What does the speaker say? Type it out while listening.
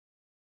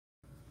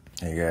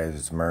Hey guys,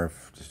 it's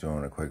Murph, just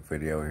doing a quick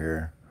video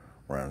here.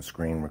 We're on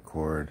screen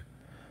record.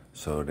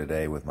 So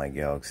today with my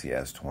Galaxy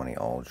S20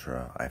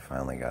 Ultra, I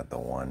finally got the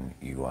One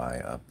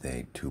UI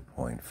update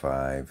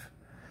 2.5.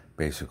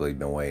 Basically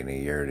been waiting a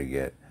year to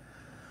get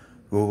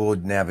Google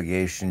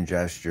navigation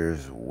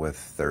gestures with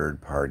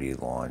third-party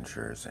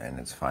launchers, and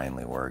it's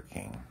finally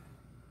working.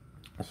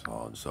 So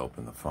I'll just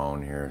open the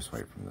phone here,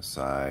 swipe from the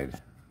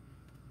side,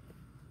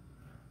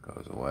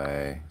 goes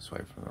away,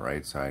 swipe from the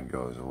right side,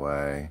 goes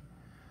away.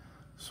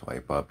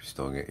 Swipe up, you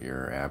still get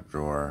your app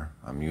drawer.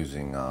 I'm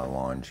using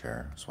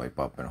Lawnchair. Swipe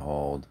up and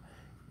hold,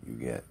 you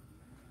get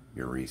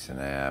your recent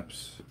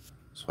apps.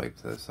 Swipe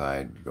to the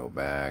side, you go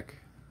back.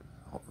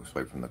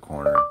 Swipe from the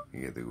corner,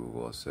 you get the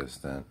Google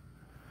Assistant.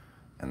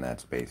 And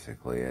that's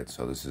basically it.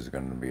 So this is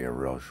going to be a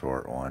real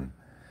short one.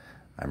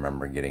 I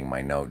remember getting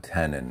my Note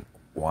 10 and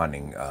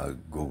wanting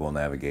Google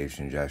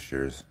navigation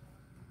gestures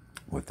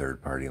with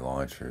third-party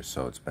launchers.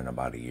 So it's been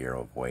about a year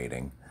of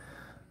waiting.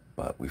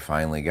 But we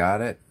finally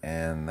got it,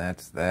 and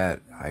that's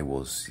that. I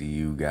will see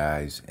you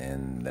guys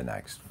in the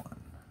next one.